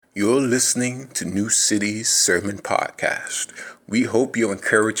You're listening to New City's Sermon Podcast. We hope you're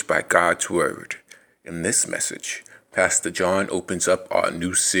encouraged by God's Word. In this message, Pastor John opens up our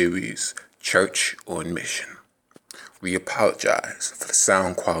new series, Church on Mission. We apologize for the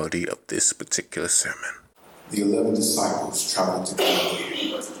sound quality of this particular sermon. The 11 disciples traveled to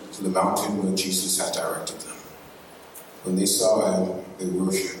Galilee, to the mountain where Jesus had directed them. When they saw him, they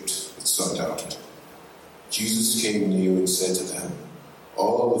worshipped, but some doubted. Jesus came near and said to them,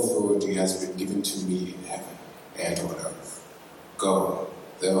 "All authority has been given to me in heaven and on earth. Go,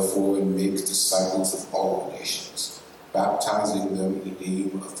 therefore, and make disciples of all nations, baptizing them in the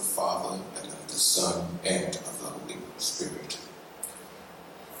name of the Father, and of the Son, and of the Holy Spirit,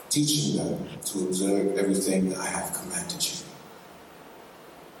 teaching them to observe everything I have commanded you.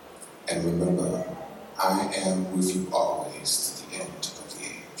 And remember, I am with you always to the end of the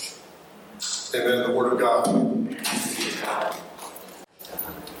age." Amen. The Word of God.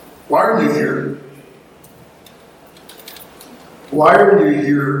 Why are you here? Why are you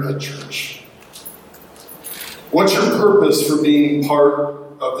here at church? What's your purpose for being part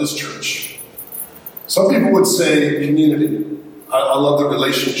of this church? Some people would say community. I love the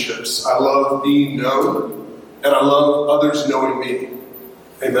relationships. I love being known, and I love others knowing me.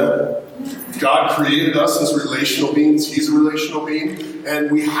 Amen. God created us as relational beings. He's a relational being,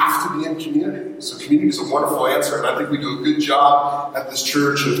 and we have to be in community. So community is a wonderful answer, and I think we do a good job at this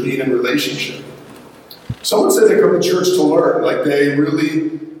church of being in relationship. Someone said they come to church to learn, like they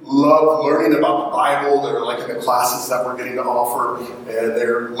really love learning about the Bible. They're like in the classes that we're getting to offer, and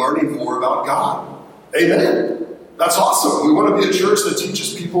they're learning more about God. Amen. That's awesome. We want to be a church that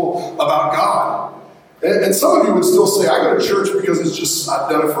teaches people about God. And some of you would still say, I go to church because I've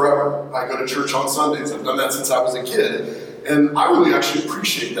done it forever. I go to church on Sundays. I've done that since I was a kid. And I really actually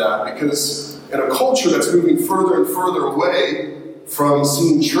appreciate that, because in a culture that's moving further and further away from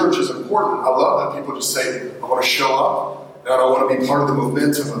seeing church as important, I love that people just say, I want to show up and I want to be part of the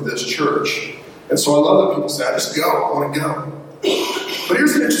momentum of this church. And so I love that people say, I just go, I want to go. But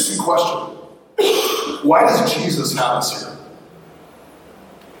here's an interesting question. Why does Jesus have us here?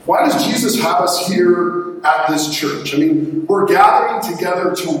 Why does Jesus have us here at this church? I mean, we're gathering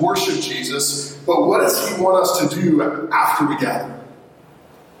together to worship Jesus, but what does he want us to do after we gather?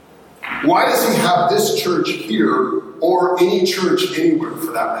 Why does he have this church here, or any church anywhere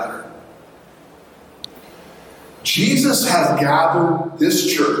for that matter? Jesus has gathered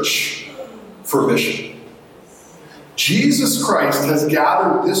this church for mission. Jesus Christ has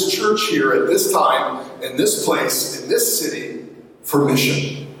gathered this church here at this time, in this place, in this city, for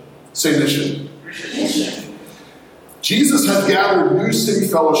mission. Say mission. Mission. Jesus has gathered New City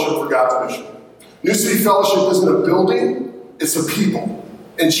Fellowship for God's mission. New City Fellowship isn't a building, it's a people.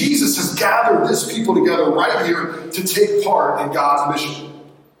 And Jesus has gathered this people together right here to take part in God's mission.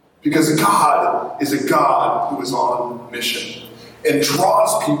 Because God is a God who is on mission and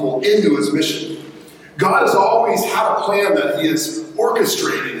draws people into his mission. God has always had a plan that he is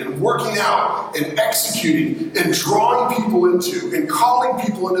orchestrating and working out and executing and drawing people into and calling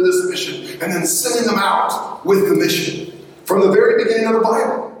people into this mission and then sending them out with the mission from the very beginning of the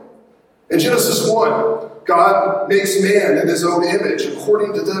Bible. In Genesis 1, God makes man in his own image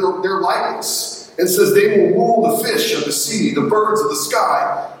according to their likeness, and says they will rule the fish of the sea, the birds of the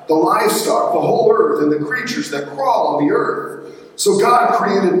sky, the livestock, the whole earth, and the creatures that crawl on the earth. So God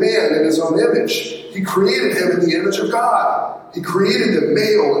created man in his own image. He created him in the image of God. He created them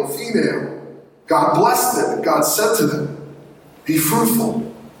male and female. God blessed them, and God said to them, "Be fruitful,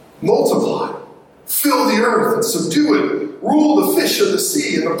 multiply, fill the earth and subdue it, rule the fish of the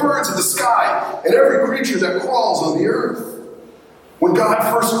sea and the birds of the sky, and every creature that crawls on the earth." When God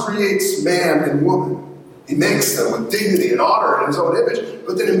first creates man and woman, he makes them with dignity and honor in his own image,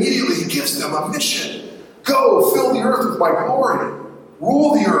 but then immediately he gives them a mission. Go, fill the earth with my glory.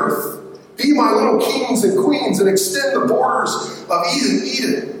 Rule the earth. Be my little kings and queens and extend the borders of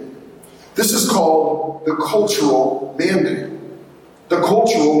Eden. This is called the cultural mandate. The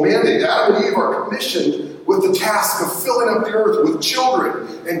cultural mandate. Adam and Eve are commissioned with the task of filling up the earth with children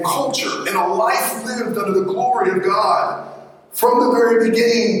and culture and a life lived under the glory of God. From the very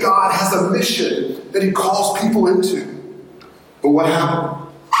beginning, God has a mission that he calls people into. But what happened?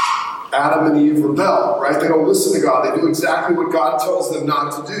 Adam and Eve rebel, right? They don't listen to God. They do exactly what God tells them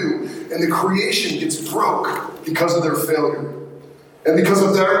not to do. And the creation gets broke because of their failure. And because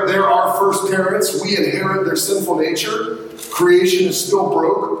of they're our first parents, we inherit their sinful nature. Creation is still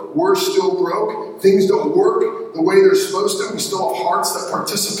broke. We're still broke. Things don't work the way they're supposed to. We still have hearts that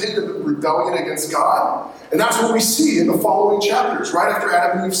participate in the rebellion against God. And that's what we see in the following chapters, right after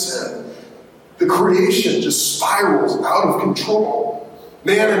Adam and Eve sinned. The creation just spirals out of control.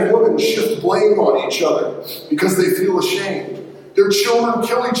 Man and woman shift blame on each other because they feel ashamed. Their children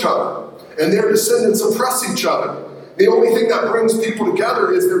kill each other, and their descendants oppress each other. The only thing that brings people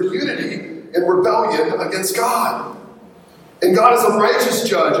together is their unity and rebellion against God. And God is a righteous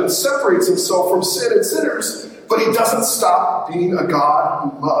judge and separates himself from sin and sinners, but he doesn't stop being a God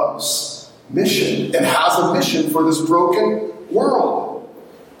who loves mission and has a mission for this broken world.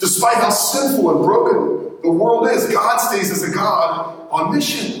 Despite how sinful and broken the world is, God stays as a God on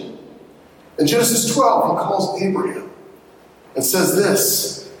mission. In Genesis 12, he calls Abraham and says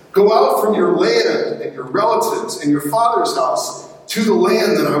this, "Go out from your land and your relatives and your father's house to the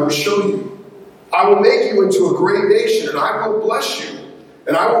land that I will show you. I will make you into a great nation, and I will bless you,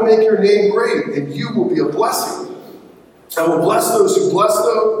 and I will make your name great, and you will be a blessing. I will bless those who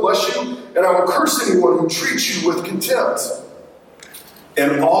bless you, and I will curse anyone who treats you with contempt.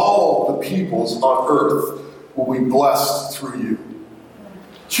 And all the peoples on earth will be blessed through you."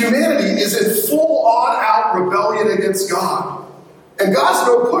 Humanity is in full-on-out rebellion against God. And God's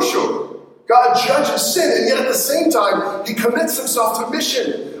no pushover. God judges sin, and yet at the same time, he commits himself to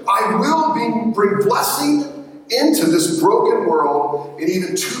mission. I will bring blessing into this broken world and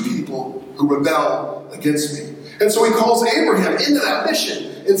even to people who rebel against me. And so he calls Abraham into that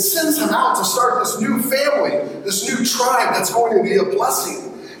mission and sends him out to start this new family, this new tribe that's going to be a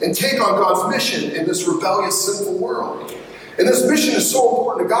blessing and take on God's mission in this rebellious, sinful world. And this mission is so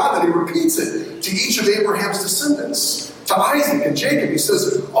important to God that he repeats it to each of Abraham's descendants. To Isaac and Jacob, he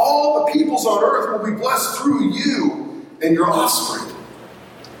says, all the peoples on earth will be blessed through you and your offspring.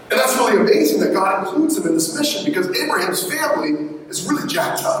 And that's really amazing that God includes him in this mission, because Abraham's family is really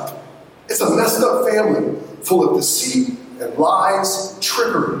jacked up. It's a messed up family full of deceit and lies,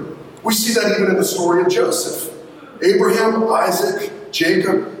 trickery. We see that even in the story of Joseph. Abraham, Isaac,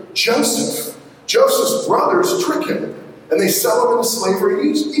 Jacob, Joseph. Joseph's brothers trick him, and they sell him into slavery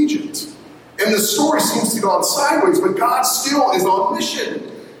in Egypt. And the story seems to go on sideways, but God still is on mission.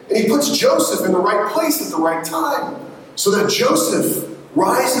 And he puts Joseph in the right place at the right time, so that Joseph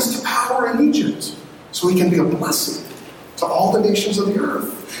rises to power in Egypt, so he can be a blessing to all the nations of the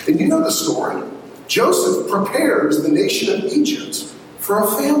earth. And you know the story. Joseph prepares the nation of Egypt for a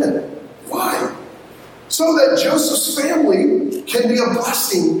famine. Why? So that Joseph's family can be a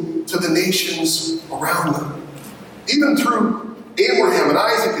blessing to the nations around them. Even through Abraham and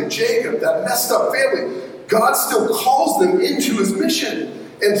Isaac and Jacob, that messed up family, God still calls them into his mission.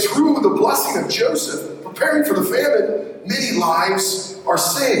 And through the blessing of Joseph, preparing for the famine, many lives are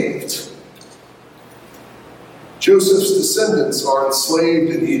saved. Joseph's descendants are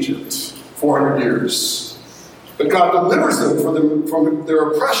enslaved in Egypt 400 years. But God delivers them from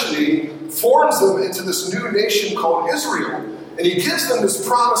their oppression. He forms them into this new nation called Israel. And he gives them this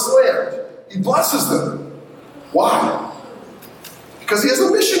promised land. He blesses them. Why? Because he has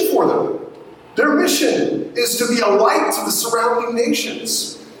a mission for them. Their mission is to be a light to the surrounding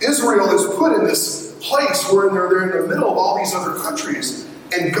nations. Israel is put in this place where they're in the middle of all these other countries.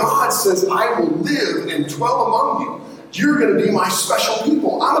 And God says, I will live and dwell among you. You're going to be my special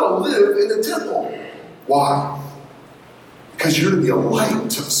people. I'm going to live in the temple. Why? Because you're to be a light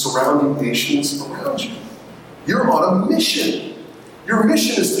to the surrounding nations around you. You're on a mission. Your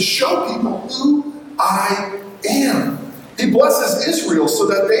mission is to show people who I am. He blesses Israel so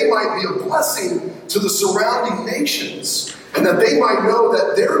that they might be a blessing to the surrounding nations, and that they might know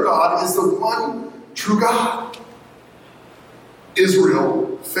that their God is the one true God.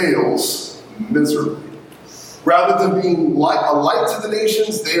 Israel fails miserably. Rather than being a light to the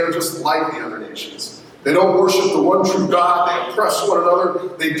nations, they are just like the other nations. They don't worship the one true God. They oppress one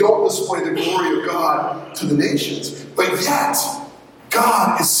another. They don't display the glory of God to the nations. But yet,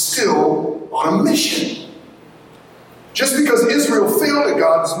 God is still on a mission. Just because Israel failed at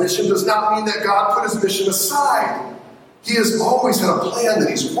God's mission does not mean that God put his mission aside. He has always had a plan that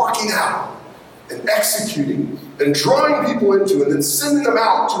he's working out and executing and drawing people into and then sending them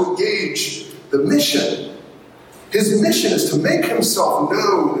out to engage the mission. His mission is to make himself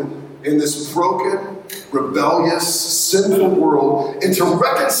known in this broken, rebellious, sinful world and to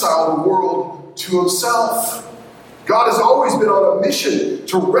reconcile the world to himself. God has always been on a mission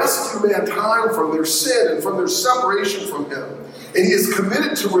to rescue mankind from their sin and from their separation from him. And he is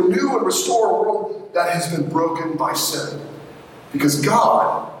committed to renew and restore a world that has been broken by sin. Because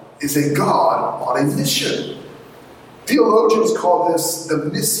God is a God on a mission. Theologians call this the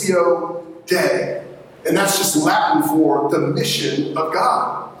Missio Dei. And that's just Latin for the mission of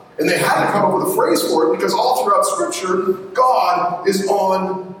God. And they had to come up with a phrase for it because all throughout Scripture, God is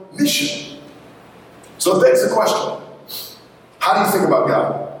on mission. So it begs the question, how do you think about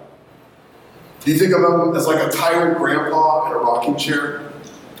God? Do you think of him as like a tired grandpa in a rocking chair?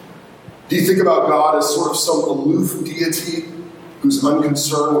 Do you think about God as sort of some aloof deity who's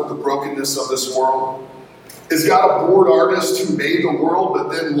unconcerned with the brokenness of this world? Is God a bored artist who made the world but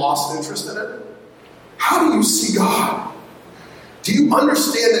then lost interest in it? How do you see God? Do you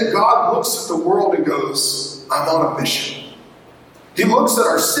understand that God looks at the world and goes, I'm on a mission? He looks at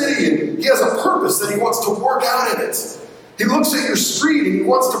our city and he has a purpose that he wants to work out in it. He looks at your street and he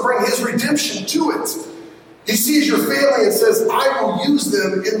wants to bring his redemption to it. He sees your family and says, I will use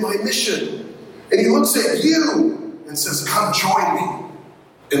them in my mission. And he looks at you and says, come join me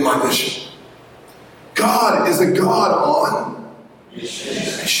in my mission. God is a God on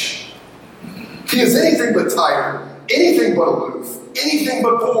mission. He is anything but tired, anything but aloof, anything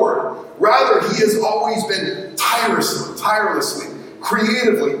but bored. Rather, he has always been tirelessly,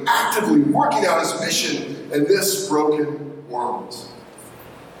 creatively, actively working out his mission in this broken world.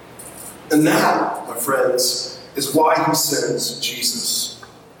 And that, my friends, is why he sends Jesus.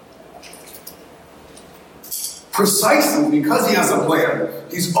 Precisely because he has a plan.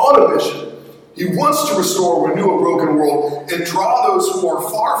 He's on a mission. He wants to restore, renew a broken world, and draw those who are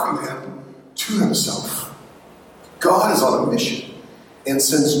far from him to himself. God is on a mission and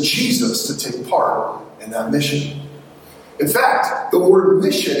sends Jesus to take part in that mission. In fact, the word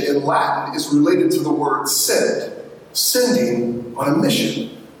mission in Latin is related to the word send, sending on a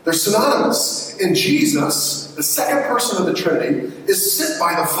mission. They're synonymous. And Jesus, the second person of the Trinity, is sent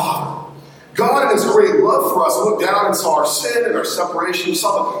by the Father. God, in his great love for us, looked down and saw our sin and our separation. He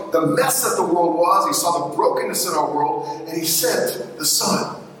saw the mess that the world was. He saw the brokenness in our world. And he sent the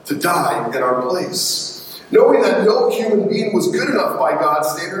Son to die in our place. Knowing that no human being was good enough by God's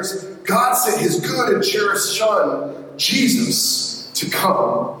standards, God sent his good and cherished Son, Jesus, to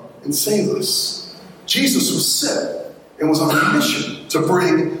come and save us. Jesus was sent and was on a mission to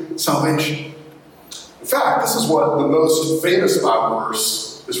bring salvation. In fact, this is what the most famous Bible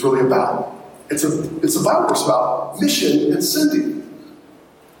verse is really about. It's a Bible verse about mission and sending.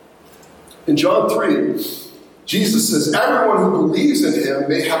 In John 3, Jesus says, everyone who believes in him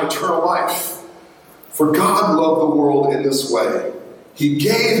may have eternal life. For God loved the world in this way. He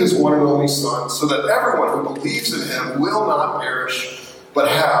gave his one and only Son so that everyone who believes in him will not perish, but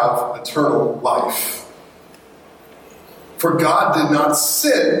have eternal life. For God did not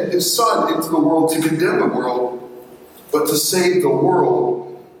send his Son into the world to condemn the world, but to save the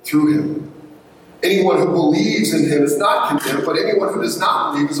world through him. Anyone who believes in him is not condemned, but anyone who does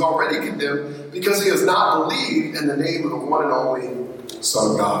not believe is already condemned because he has not believed in the name of the one and only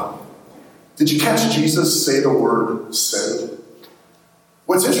Son of God. Did you catch Jesus say the word send?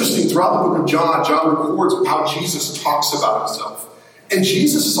 What's interesting, throughout the book of John, John records how Jesus talks about himself. And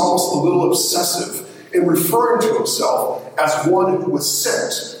Jesus is almost a little obsessive in referring to himself as one who was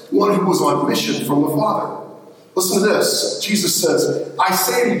sent, one who was on mission from the Father. Listen to this. Jesus says, I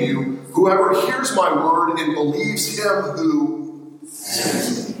say to you, whoever hears my word and believes him who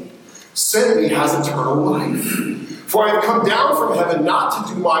sent me has eternal life. For I have come down from heaven not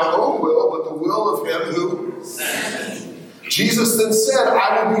to do my own will, but the will of him who sent me. Jesus then said,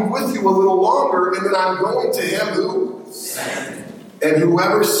 I will be with you a little longer, and then I'm going to him who sent me. And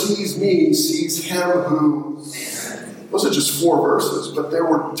whoever sees me sees him who sent me. Those are just 4 verses, but there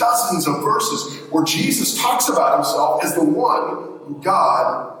were dozens of verses where Jesus talks about himself as the one who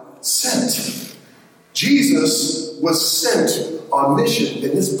God sent. Jesus was sent on mission,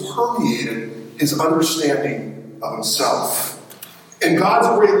 and this permeated his understanding of himself. In God's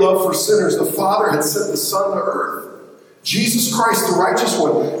great love for sinners, the Father had sent the Son to earth. Jesus Christ, the righteous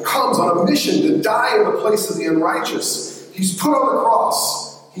one, comes on a mission to die in the place of the unrighteous. He's put on the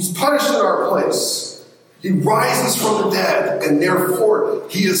cross. He's punished in our place. He rises from the dead, and therefore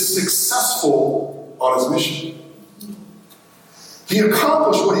he is successful on his mission. He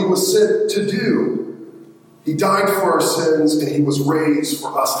accomplished what he was sent to do. He died for our sins, and he was raised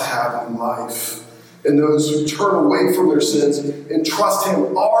for us to have new life. And those who turn away from their sins and trust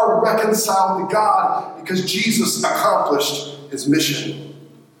him are reconciled to God because Jesus accomplished his mission.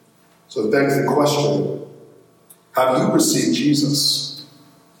 So it begs the question, have you received Jesus,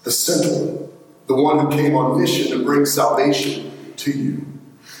 the sent one, the one who came on mission to bring salvation to you?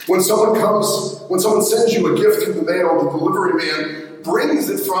 When someone sends you a gift through the mail, the delivery man brings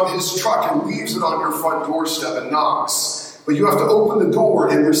it from his truck and leaves it on your front doorstep and knocks. But you have to open the door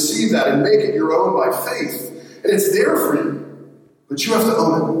and receive that and make it your own by faith. And it's there for you. But you have to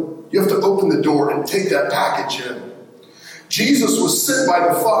own it. You have to open the door and take that package in. Jesus was sent by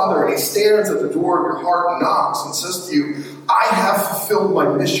the Father, and he stands at the door of your heart and knocks and says to you, I have fulfilled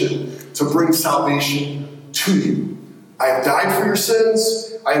my mission to bring salvation to you. I have died for your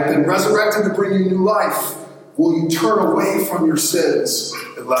sins. I have been resurrected to bring you new life. Will you turn away from your sins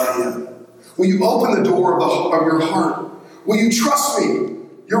and let me in? Will you open the door of your heart? Will you trust me?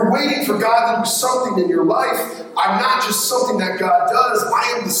 You're waiting for God to do something in your life. I'm not just something that God does.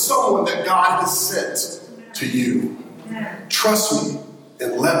 I am the someone that God has sent to you. Trust me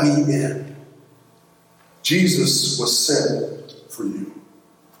and let me in. Jesus was sent for you.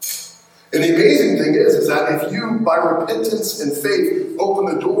 And the amazing thing is that if you, by repentance and faith,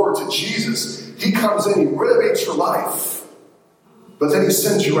 open the door to Jesus, he comes in, he renovates your life, but then he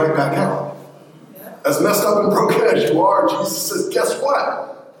sends you right back out. As messed up and broken as you are, Jesus says, guess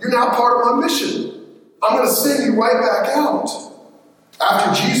what? You're now part of my mission. I'm going to send you right back out.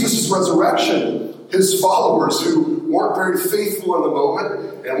 After Jesus' resurrection, his followers who weren't very faithful in the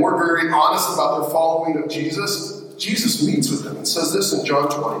moment and weren't very honest about their following of Jesus, Jesus meets with them and says this in John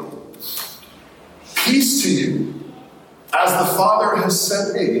 20. Peace to you. As the Father has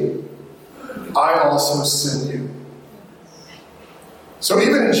sent me, I also send you. So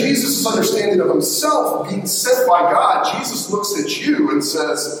even in Jesus' understanding of himself being sent by God, Jesus looks at you and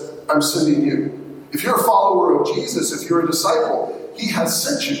says, I'm sending you. If you're a follower of Jesus, if you're a disciple, he has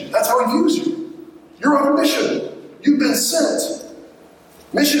sent you. That's how he views you. You're on a mission. You've been sent.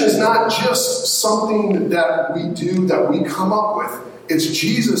 Mission is not just something that we do, that we come up with. It's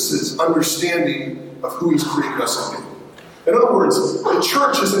Jesus' understanding of who he's created us to be. In other words, the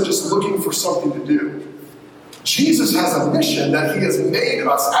church isn't just looking for something to do. Jesus has a mission that he has made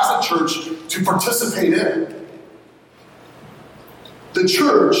us as a church to participate in. The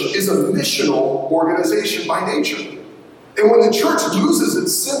church is a missional organization by nature. And when the church loses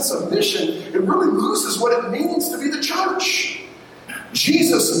its sense of mission, it really loses what it means to be the church.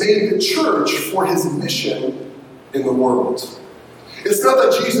 Jesus made the church for his mission in the world. It's not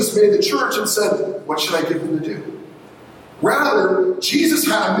that Jesus made the church and said, what should I get them to do? Rather, Jesus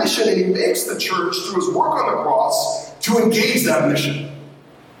had a mission and he makes the church through his work on the cross to engage that mission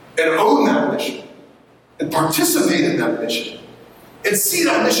and own that mission and participate in that mission and see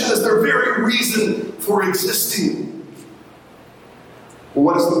that mission as their very reason for existing. Well,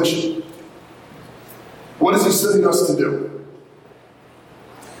 what is the mission? What is he sending us to do?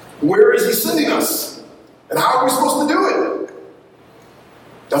 Where is he sending us? And how are we supposed to do it?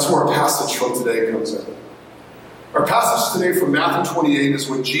 That's where our passage from today comes in. Our passage today from Matthew 28 is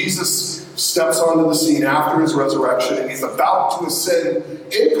when Jesus steps onto the scene after his resurrection and he's about to ascend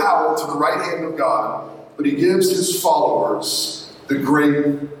in power to the right hand of God, but he gives his followers the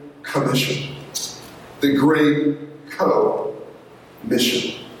Great Commission, the Great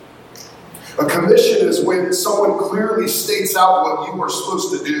Co-Mission. A commission is when someone clearly states out what you are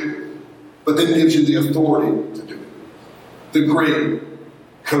supposed to do, but then gives you the authority to do it. The Great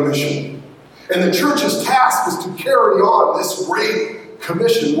Commission. And the church's task is to carry on this great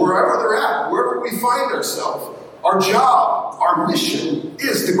commission wherever they're at, wherever we find ourselves. Our job, our mission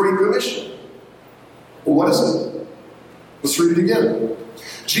is the Great Commission. Well, what is it? Let's read it again.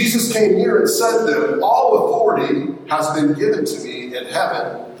 Jesus came near and said to them, all authority has been given to me in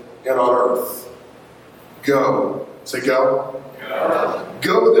heaven and on earth. Go. Say go.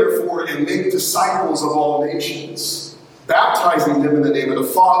 Go, therefore, and make disciples of all nations, baptizing them in the name of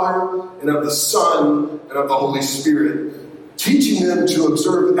the Father, and of the Son, and of the Holy Spirit, teaching them to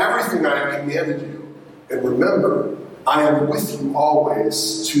observe everything I have commanded you. And remember, I am with you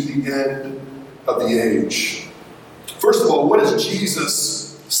always to the end of the age. First of all, what is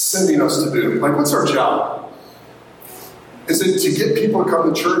Jesus sending us to do? Like, what's our job? Is it to get people to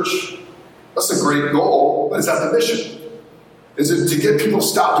come to church? That's a great goal, but is that the mission? Is it to get people to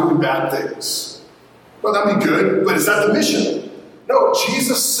stop doing bad things? Well, that'd be good, but is that the mission? No,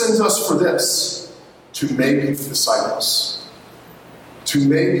 Jesus sends us for this, to make disciples. To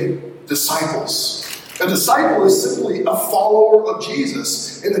make disciples. A disciple is simply a follower of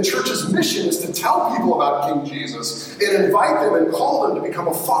Jesus, and the church's mission is to tell people about King Jesus and invite them and call them to become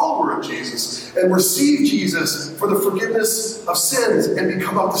a follower of Jesus and receive Jesus for the forgiveness of sins and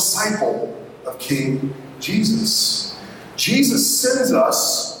become a disciple of King Jesus. Jesus sends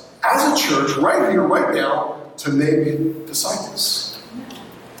us as a church, right here, right now, to make disciples.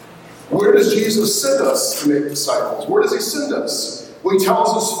 Where does Jesus send us to make disciples? Where does he send us? Well, he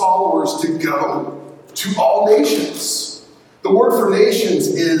tells his followers to go to all nations. The word for nations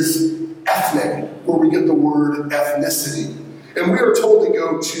is ethne, where we get the word ethnicity. And we are told to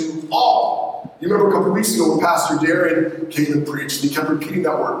go to all. You remember a couple weeks ago when Pastor Darren came and preached, he kept repeating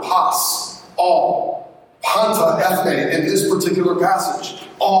that word, pas, all. Panta ethne in this particular passage.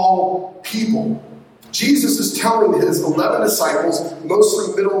 All people. Jesus is telling his 11 disciples,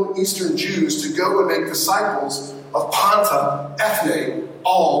 mostly Middle Eastern Jews, to go and make disciples of Panta ethne,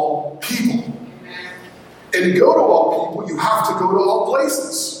 all people. And to go to all people, you have to go to all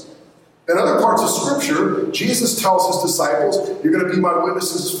places. In other parts of Scripture, Jesus tells his disciples, you're going to be my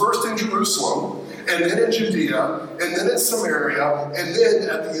witnesses first in Jerusalem, and then in Judea, and then in Samaria, and then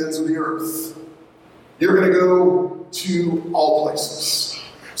at the ends of the earth. You're going to go to all places.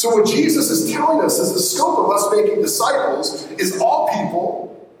 So what Jesus is telling us is the scope of us making disciples is all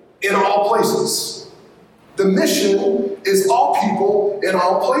people in all places. The mission is all people in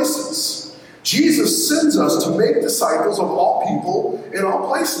all places. Jesus sends us to make disciples of all people in all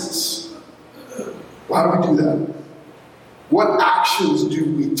places. Well, how do we do that? What actions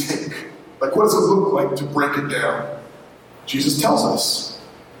do we take? Like, what does it look like to break it down? Jesus tells us,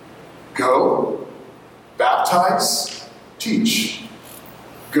 go, baptize, teach.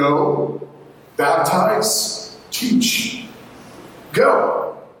 Go, baptize, teach.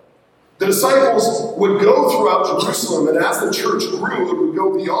 Go. The disciples would go throughout Jerusalem, and as the church grew, it would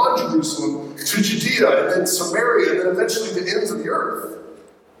go beyond Jerusalem to Judea, and then Samaria, and then eventually the ends of the earth.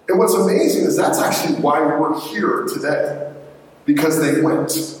 And what's amazing is that's actually why we're here today, because they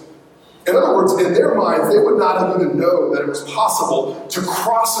went. In other words, in their minds, they would not have even known that it was possible to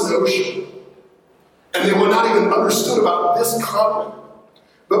cross an ocean. And they would not even understood about this continent.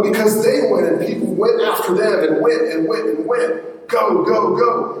 But because they went and people went after them and went, go, go,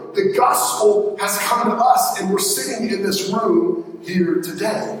 go, the gospel has come to us and we're sitting in this room here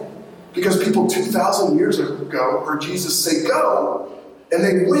today. Because people 2,000 years ago heard Jesus say, go, and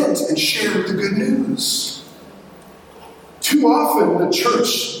they went and shared the good news. Too often the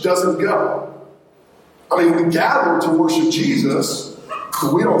church doesn't go. I mean, we gather to worship Jesus,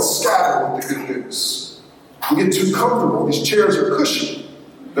 but we don't scatter with the good news. We get too comfortable. These chairs are cushy.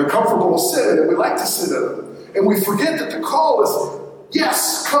 They're comfortable to sit in, and we like to sit in them. And we forget that the call is,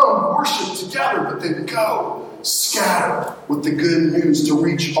 yes, come worship together, but then go scatter with the good news to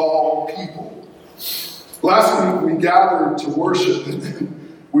reach all people. Last week we gathered to worship,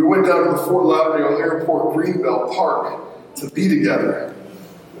 and we went down to the Fort Lauderdale Airport Greenbelt Park to be together.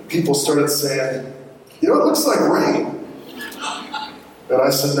 People started saying, it looks like rain. And I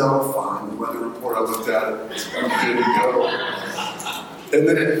said, no, fine. The weather report, I looked at it. I'm good to go. And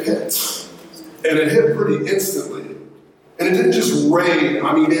then it hit. And it hit pretty instantly. And it didn't just rain.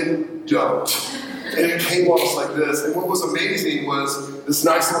 I mean, it dumped. And it came on us like this. And what was amazing was this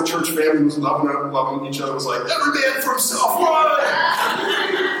nice little church family was loving each other. Was like, every man for himself, run!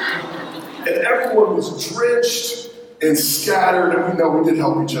 And everyone was drenched and scattered. And we know we did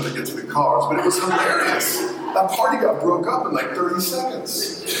help each other get to the cars. But it was hilarious. That party got broke up in like 30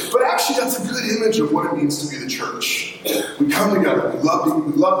 seconds. But actually, that's a good image of what it means to be the church. We come together. We love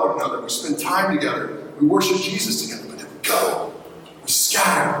one another. We spend time together. We worship Jesus together. But then we go. We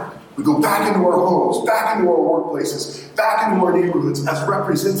scatter. We go back into our homes, back into our workplaces, back into our neighborhoods as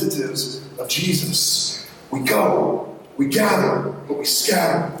representatives of Jesus. We go, we gather, but we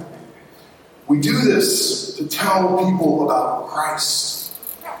scatter. We do this to tell people about Christ.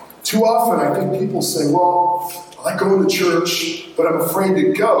 Too often I think people say, well, I like going to church, but I'm afraid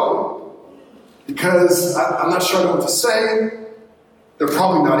to go because I'm not sure I know what to say. They're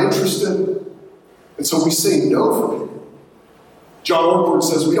probably not interested. And so we say no for people. John Ortberg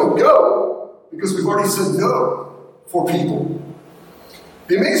says we don't go because we've already said no for people.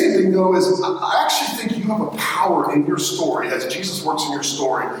 The amazing thing, though, is I actually think you have a power in your story as Jesus works in your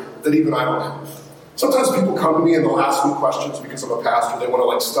story that even I don't have. Sometimes people come to me and they'll ask me questions because I'm a pastor. They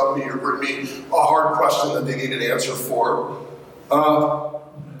want to stump me or bring me a hard question that they need an answer for. But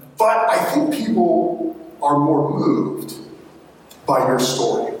I think people are more moved by your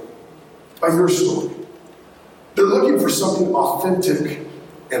story. By your story. They're looking for something authentic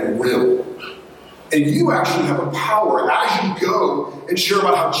and real. And you actually have a power as you go and share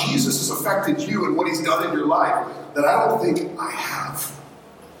about how Jesus has affected you and what he's done in your life that I don't think I have.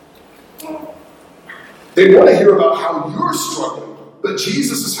 They want to hear about how you're struggling, but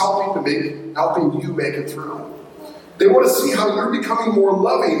Jesus is helping you make it through. They want to see how you're becoming more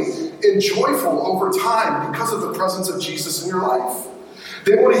loving and joyful over time because of the presence of Jesus in your life.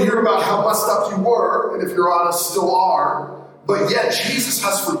 They want to hear about how messed up you were, and if you're honest, still are, but yet Jesus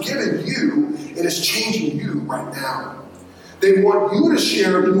has forgiven you and is changing you right now. They want you to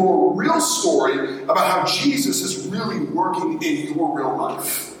share your real story about how Jesus is really working in your real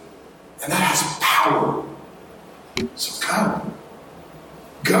life. And that has power. So go.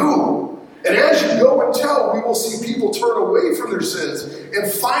 Go. And as you go and tell, we will see people turn away from their sins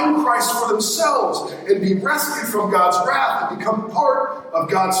and find Christ for themselves and be rescued from God's wrath and become part of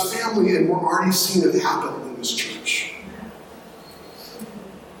God's family. And we're already seeing it happen in this church.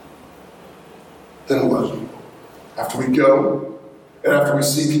 Then what? After we go, and after we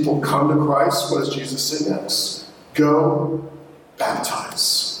see people come to Christ, what does Jesus say next? Go,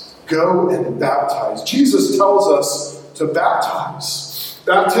 baptize. Go and baptize. Jesus tells us to baptize.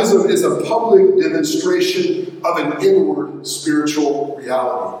 Baptism is a public demonstration of an inward spiritual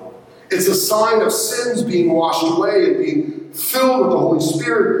reality. It's a sign of sins being washed away and being filled with the Holy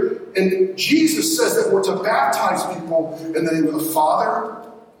Spirit. And Jesus says that we're to baptize people in the name of the Father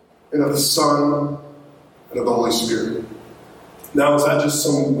and of the Son and of the Holy Spirit. Now, is that just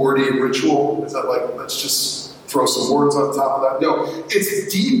some wordy ritual? Is that like, let's just throw some words on top of that? No,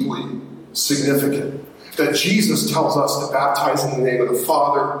 it's deeply significant that Jesus tells us to baptize in the name of the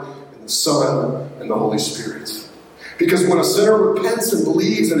Father and the Son and the Holy Spirit. Because when a sinner repents and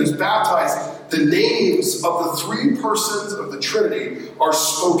believes and is baptized, the names of the three persons of the Trinity are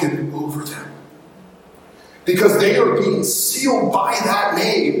spoken over them. Because they are being sealed by that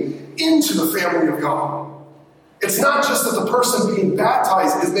name into the family of God. It's not just that the person being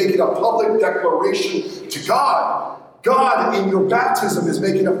baptized is making a public declaration to God. God, in your baptism, is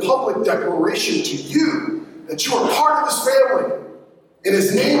making a public declaration to you that you are part of his family. And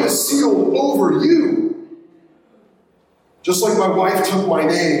his name is sealed over you. Just like my wife took my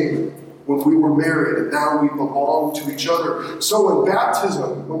name when we were married, and now we belong to each other. So in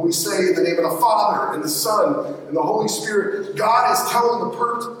baptism, when we say in the name of the Father and the Son and the Holy Spirit, God is telling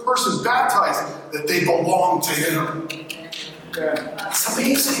the person baptized that they belong to him. That's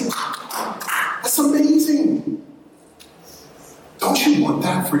amazing. That's amazing. Don't you want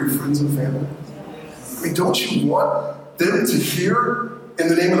that for your friends and family? I mean, don't you want them to hear in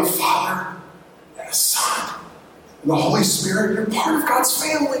the name of the Father and the Son and the Holy Spirit? You're part of God's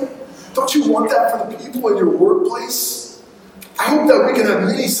family. Don't you want that for the people in your workplace? I hope that we can have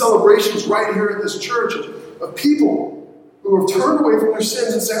many celebrations right here at this church of people who have turned away from their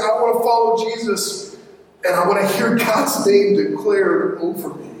sins and say, I want to follow Jesus, and I want to hear God's name declared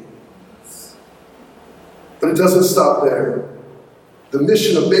over me. But it doesn't stop there. The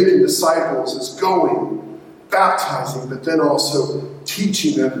mission of making disciples is going, baptizing, but then also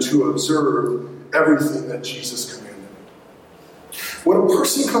teaching them to observe everything that Jesus commanded. When a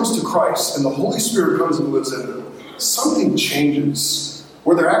person comes to Christ and the Holy Spirit comes and lives in them, something changes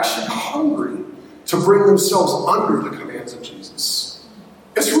where they're actually hungry to bring themselves under the commands of Jesus.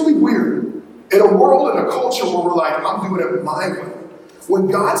 It's really weird. In a world and a culture where we're like, I'm doing it my way, when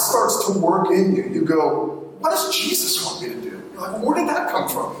God starts to work in you, you go, what does Jesus want me to do? You're like, well, where did that come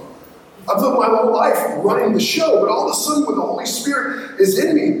from? I've lived my whole life running the show, but all of a sudden when the Holy Spirit is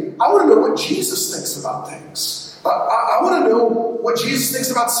in me, I want to know what Jesus thinks about things. I want to know what Jesus thinks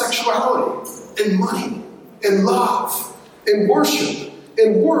about sexuality and money and love and worship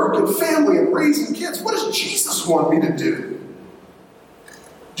and work and family and raising kids. What does Jesus want me to do?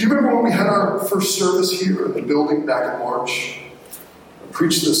 Do you remember when we had our first service here in the building back in March? I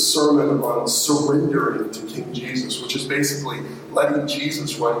preached this sermon on surrendering to King Jesus, which is basically letting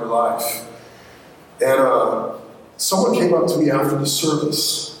Jesus run your life. And someone came up to me after the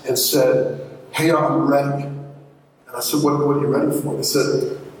service and said, hey, I'm ready. And I said, what are you ready for? They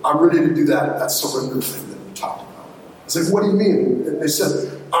said, I'm ready to do that surrender thing that we talked about. I said, what do you mean? And they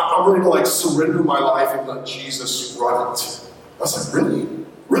said, I'm ready to surrender my life and let Jesus run it. I said, really?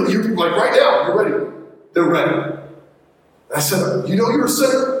 Really? You're like right now, you're ready. They're ready. And I said, you know you're a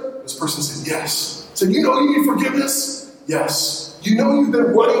sinner? This person said, yes. I said, you know you need forgiveness? Yes. You know you've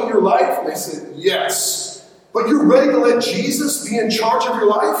been running your life? And they said, yes. But you're ready to let Jesus be in charge of your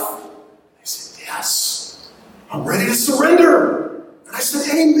life? They said, yes. I'm ready to surrender. And I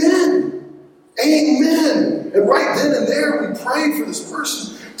said, amen. Amen. And right then and there, we prayed for this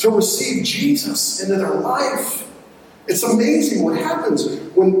person to receive Jesus into their life. It's amazing what happens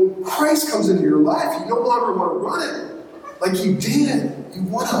when Christ comes into your life. You no longer want to run it like you did. You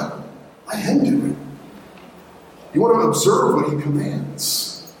want to let him do it. You want to observe what he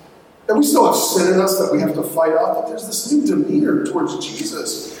commands. And we still have sin in us that we have to fight off, but there's this new demeanor towards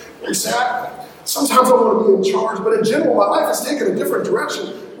Jesus. Exactly. Sometimes I want to be in charge, but in general, my life has taken a different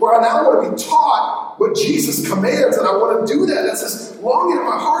direction where I now want to be taught what Jesus commands, and I want to do that. That's this longing in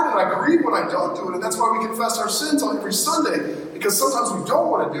my heart, and I grieve when I don't do it, and that's why we confess our sins on every Sunday, because sometimes we don't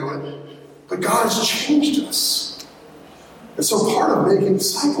want to do it, but God has changed us. And so part of making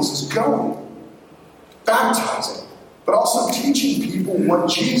disciples is going, baptizing, but also teaching people what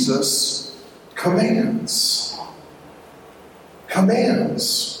Jesus commands.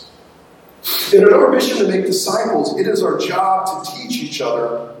 Commands. And in our mission to make disciples, it is our job to teach each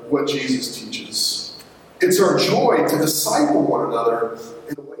other what Jesus teaches. It's our joy to disciple one another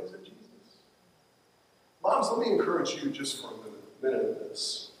in the ways of Jesus. Moms, let me encourage you just for a minute of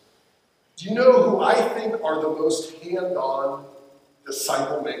this. Do you know who I think are the most hand-on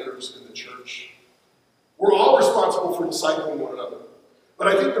disciple makers in the church? We're all responsible for discipling one another.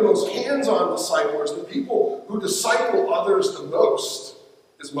 But I think the most hands-on disciplers, the people who disciple others the most,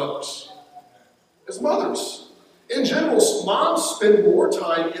 is mothers. Is mothers. In general, moms spend more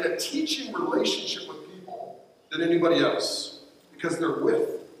time in a teaching relationship with people than anybody else because they're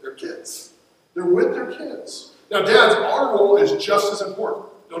with their kids. They're with their kids. Now, dads, our role is just as important.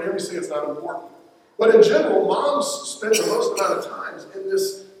 Don't hear me say it's not important. But in general, moms spend the most amount of time in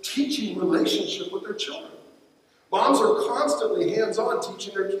this teaching relationship with their children. Moms are constantly hands-on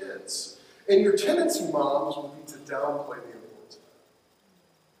teaching their kids. And your tendency, moms, will be to downplay the importance of that.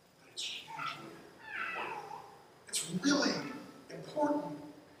 But it's hugely important. It's really important.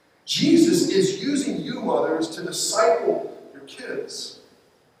 Jesus is using you, mothers, to disciple your kids.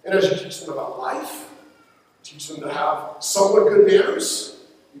 And as you teach them about life, you teach them to have somewhat good manners,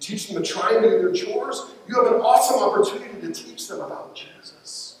 you teach them to try and do their chores, you have an awesome opportunity to teach them about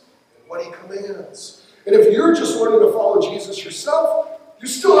Jesus and what he commands. And if you're just learning to follow Jesus yourself, you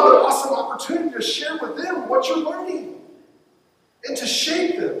still have an awesome opportunity to share with them what you're learning and to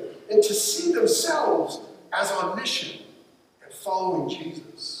shape them and to see themselves as on mission and following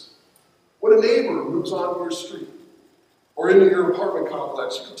Jesus. When a neighbor moves onto your street or into your apartment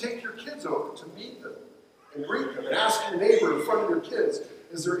complex, you can take your kids over to meet them and greet them and ask your neighbor in front of your kids,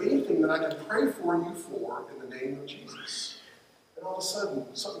 is there anything that I can pray for you for in the name of Jesus? And all of a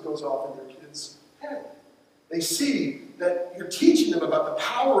sudden, something goes off in your kids' head. They see that you're teaching them about the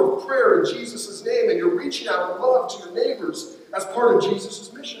power of prayer in Jesus' name, and you're reaching out in love to your neighbors as part of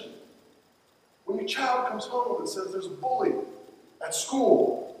Jesus' mission. When your child comes home and says there's a bully at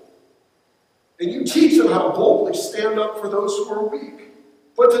school, and you teach them how to boldly stand up for those who are weak,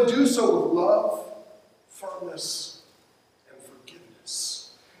 but to do so with love, firmness, and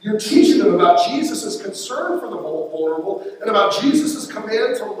forgiveness. You're teaching them about Jesus' concern for the vulnerable and about Jesus'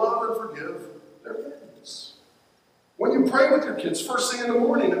 command to love and forgive their enemies. When you pray with your kids first thing in the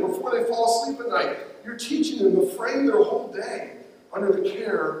morning and before they fall asleep at night, you're teaching them to frame their whole day under the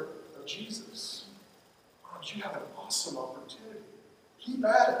care of Jesus. Moms, you have an awesome opportunity. Keep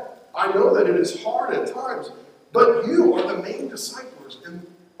at it. I know that it is hard at times, but you are the main disciples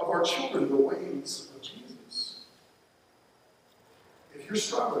of our children in the ways of Jesus. If you're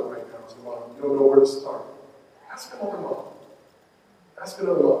struggling right now as a mom, you don't know where to start, ask another mom. Ask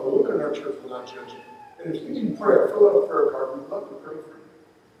another mom. We'll look in our church, we're not judging. And if you need prayer, fill out a prayer card. We'd love to pray for you.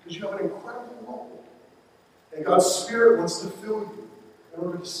 Because you have an incredible role. And God's Spirit wants to fill you in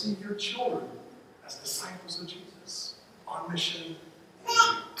order to see your children as disciples of Jesus on mission.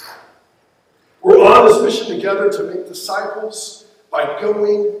 We're on this mission together to make disciples by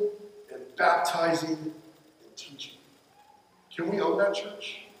going and baptizing and teaching. Can we own that,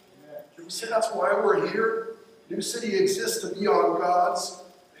 church? Can we say that's why we're here? New City exists to be on God's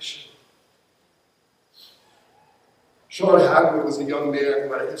mission. Sean Hagwood was a young man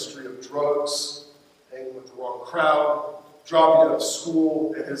who had a history of drugs, hanging with the wrong crowd, dropping out of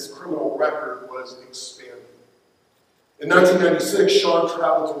school, and his criminal record was expanding. In 1996, Sean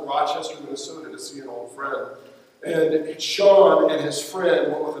traveled to Rochester, Minnesota to see an old friend. And Sean and his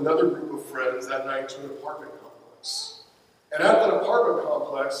friend went with another group of friends that night to an apartment complex. And at that apartment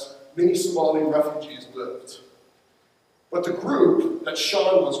complex, many Somali refugees lived. But the group that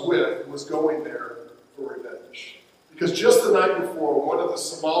Sean was with was going there for revenge. Because just the night before, one of the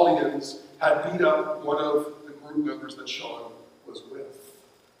Somalians had beat up one of the group members that Sean was with.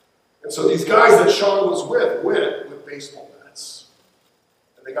 And so these guys that Sean was with went with baseball bats.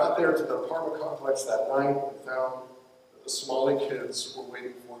 And they got there to the apartment complex that night and found that the Somali kids were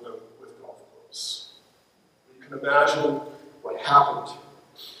waiting for them with golf clubs. You can imagine what happened.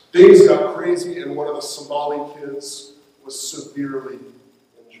 Things got crazy, and one of the Somali kids was severely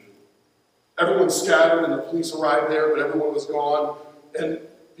injured. Everyone scattered, and the police arrived there, but everyone was gone. And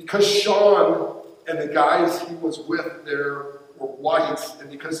because Sean and the guys he was with there were white, and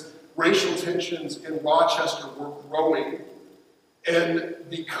because racial tensions in Rochester were growing, and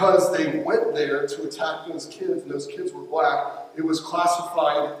because they went there to attack those kids, and those kids were black, it was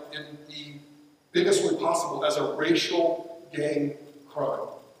classified in the biggest way possible as a racial gang crime.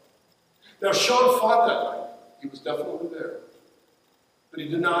 Now, Sean fought that night. He was definitely there. But he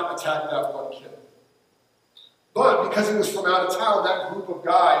did not attack that one kid. But because he was from out of town, that group of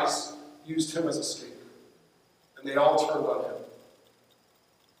guys used him as a scapegoat. And they all turned on him.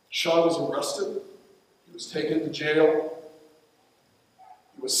 Sean was arrested. He was taken to jail.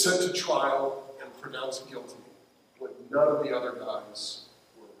 He was sent to trial and pronounced guilty when none of the other guys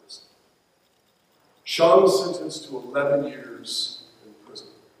were arrested. Sean was sentenced to 11 years in prison.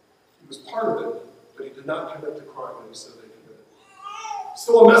 He was part of it, but he did not commit the crime that he said they committed.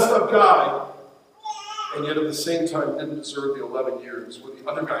 Still a messed up guy, and yet at the same time didn't deserve the 11 years where the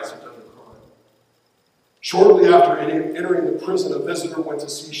other guys had done the crime. Shortly after entering the prison, a visitor went to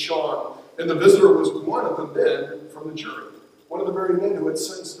see Sean, and the visitor was one of the men from the jury, one of the very men who had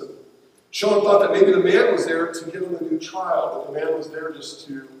sentenced him. Sean thought that maybe the man was there to give him a new trial, but the man was there just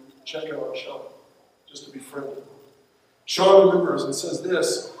to check in on Sean, just to be friendly. Sean remembers and says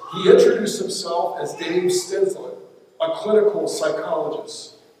this: he introduced himself as Dave Stensland, a clinical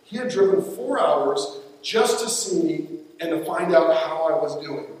psychologist. He had driven 4 hours just to see me and to find out how I was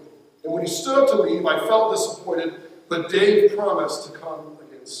doing. And when he stood up to leave, I felt disappointed, but Dave promised to come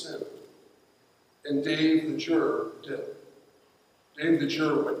again soon. And Dave, the juror, did. Dave, the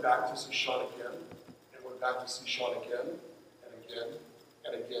juror, went back to see Sean again, and went back to see Sean again, and again,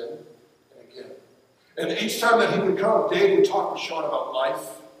 and again, and again. And each time that he would come, Dave would talk with Sean about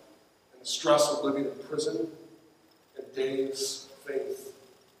life and the stress of living in prison and Dave's faith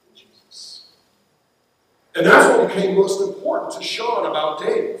in Jesus. And that's what became most important to Sean about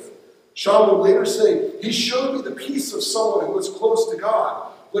Dave. Sean would later say, he showed me the peace of someone who was close to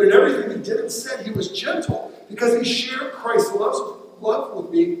God. But in everything he did and said, he was gentle because he shared Christ's love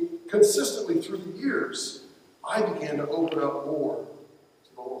with me consistently through the years. I began to open up more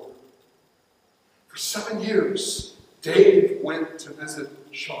to the Lord. For 7 years, Dave went to visit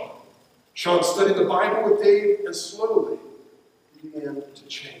Sean. Sean studied the Bible with Dave, and slowly he began to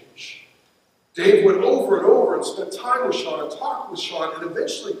change. Dave went over and over and spent time with Sean and talked with Sean and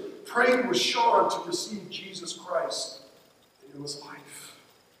eventually prayed with Sean to receive Jesus Christ into his life.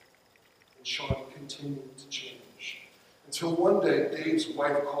 And Sean continued to change. Until one day, Dave's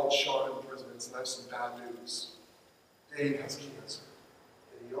wife called Sean in prison and said, I have some bad news. Dave has cancer,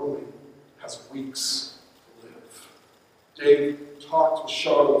 and he only has weeks to live. Dave talked with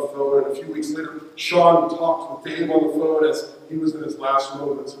Sean on the phone, and a few weeks later, Sean talked with Dave on the phone as he was in his last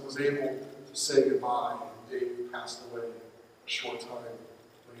moments and was able to say goodbye. And Dave passed away a short time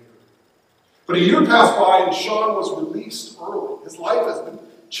later. But a year passed by, and Sean was released early. His life has been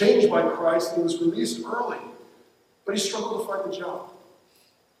changed by Christ, and he was released early. But he struggled to find a job.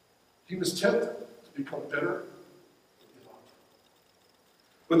 He was tempted to become bitter.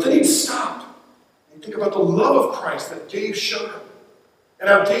 But then he'd stop and think about the love of Christ that Dave showed him. And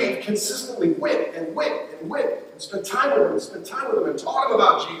how Dave consistently went and spent time with him and taught him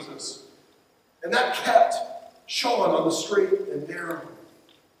about Jesus. And that kept Sean on the straight and narrow.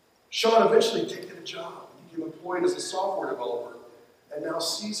 Sean eventually did get a job. He became employed as a software developer and now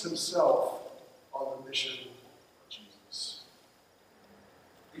sees himself on the mission of Jesus.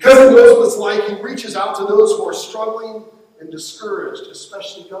 Because he knows what it's like, he reaches out to those who are struggling and discouraged,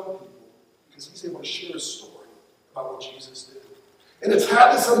 especially young people, because he's able to share his story about what Jesus did. And it's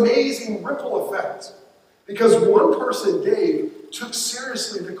had this amazing ripple effect, because one person, Dave, took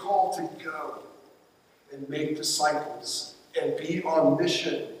seriously the call to go and make disciples and be on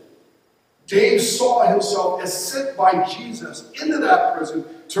mission. Dave saw himself as sent by Jesus into that prison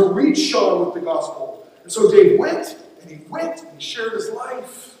to reach Sean with the gospel. And so Dave went and he shared his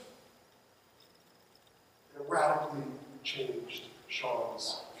life. And it radically changed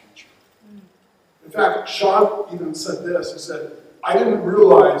Sean's future. In fact, Sean even said this. He said, I didn't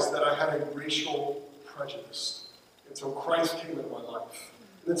realize that I had a racial prejudice until Christ came into my life.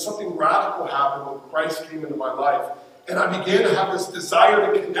 And then something radical happened when Christ came into my life. And I began to have this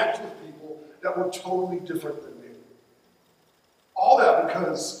desire to connect with people that were totally different than me. All that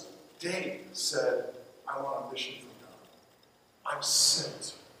because Dave said, I'm on a mission from God. I'm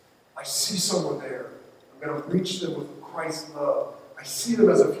sent. I see someone there. I'm going to reach them with Christ's love. I see them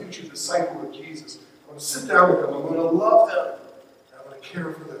as a future disciple of Jesus. I'm going to sit down with them. I'm going to love them. And I'm going to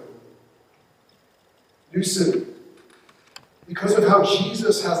care for them. New City. Because of how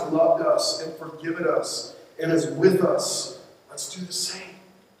Jesus has loved us and forgiven us and is with us, let's do the same.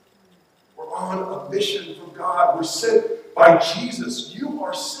 We're on a mission from God. We're sent by Jesus. You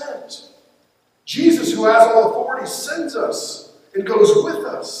are sent. Jesus, who has all authority, sends us and goes with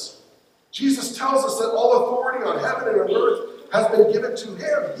us. Jesus tells us that all authority on heaven and on earth has been given to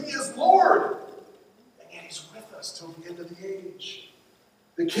him. He is Lord. And yet he's with us till the end of the age.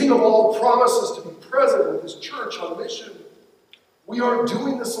 The King of all promises to be present with his church on mission. We aren't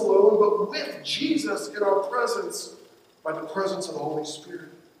doing this alone, but with Jesus in our presence by the presence of the Holy Spirit.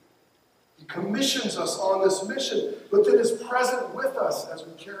 He commissions us on this mission, but then is present with us as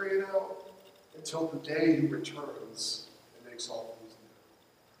we carry it out until the day he returns and makes all things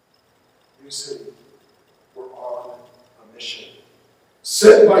new. New City, we're on a mission.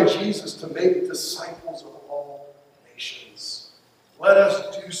 Sent by Jesus to make disciples of all nations. Let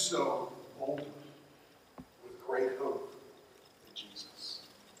us do so boldly with great hope in Jesus.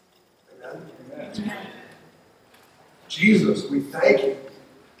 Amen? Amen. Jesus, we thank you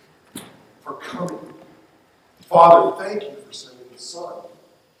for coming. Father, thank you for sending the Son.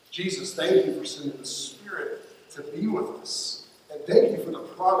 Jesus, thank you for sending the Spirit to be with us. And thank you for the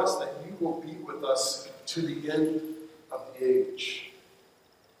promise that you will be with us to the end of the age.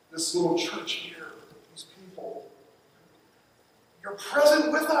 This little church here, these people, you're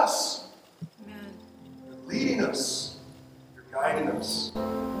present with us. Amen. You're leading us. You're guiding us.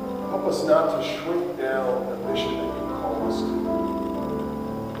 Help us not to shrink down the mission that you call us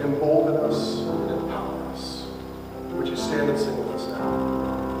to. Embolden us and empower us. Would you stand and sing?